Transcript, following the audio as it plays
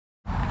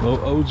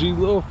Little OG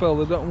little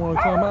fella don't want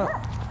to come out.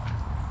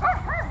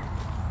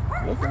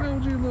 Look at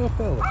OG little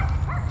fella.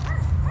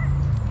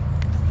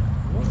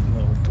 What in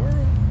the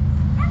world?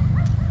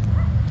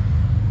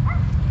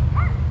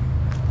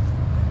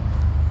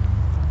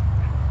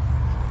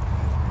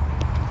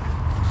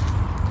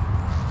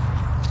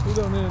 He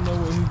don't even know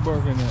what he's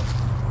barking at.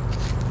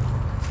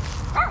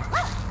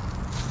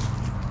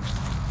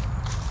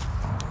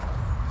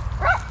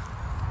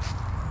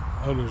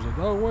 Oh, there's a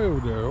dog way over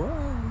there. Wow,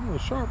 a little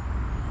sharp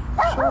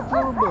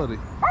little buddy.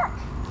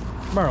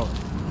 Merlin.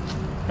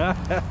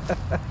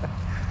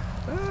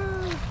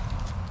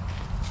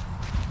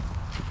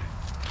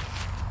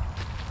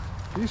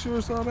 He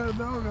sure saw that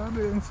dog. I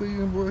didn't see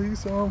him, boy. He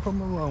saw him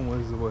from a long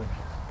ways away.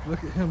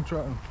 Look at him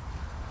trotting.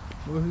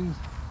 Well,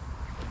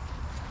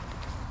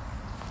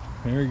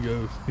 there he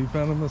goes. He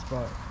found him a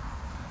spot.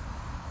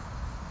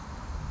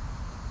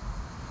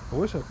 I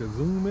wish I could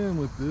zoom in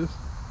with this.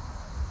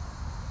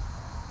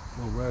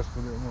 Little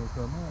rascal didn't want to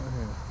come out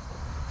here.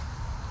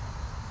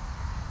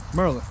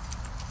 Merlin,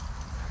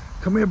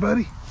 come here,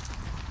 buddy.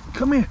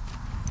 Come here.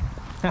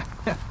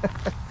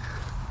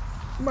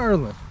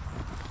 Merlin,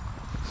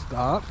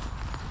 stop.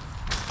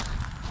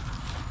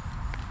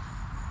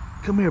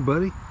 Come here,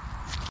 buddy.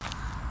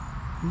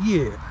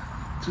 Yeah,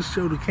 just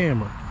show the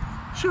camera.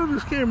 Show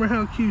this camera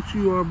how cute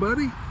you are,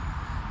 buddy.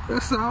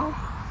 That's all.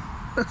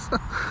 That's all.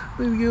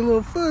 Need to get a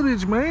little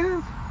footage,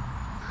 man.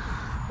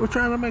 We're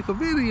trying to make a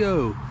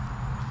video.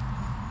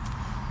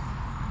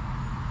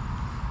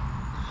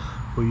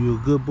 Were you a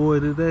good boy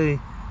today?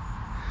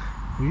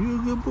 Were you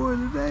a good boy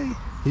today?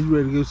 He's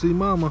ready to go see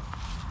mama.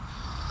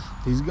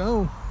 He's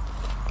gone.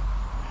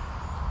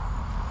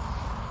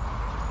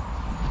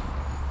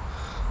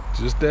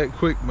 Just that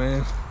quick,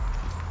 man.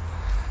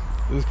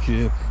 This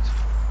kid.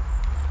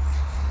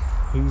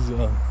 He's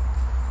my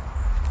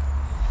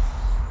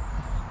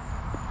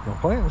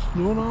plant's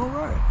doing all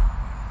right.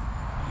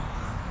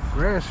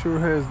 Grass sure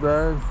has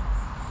died.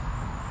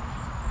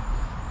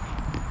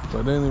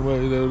 But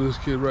anyway, though, this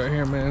kid right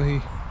here, man,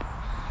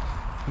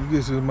 he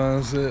gets his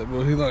mindset.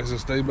 Well, he likes to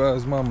stay by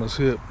his mama's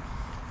hip.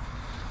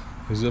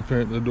 He's up here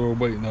at the door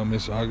waiting on me,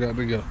 so I got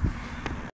to go.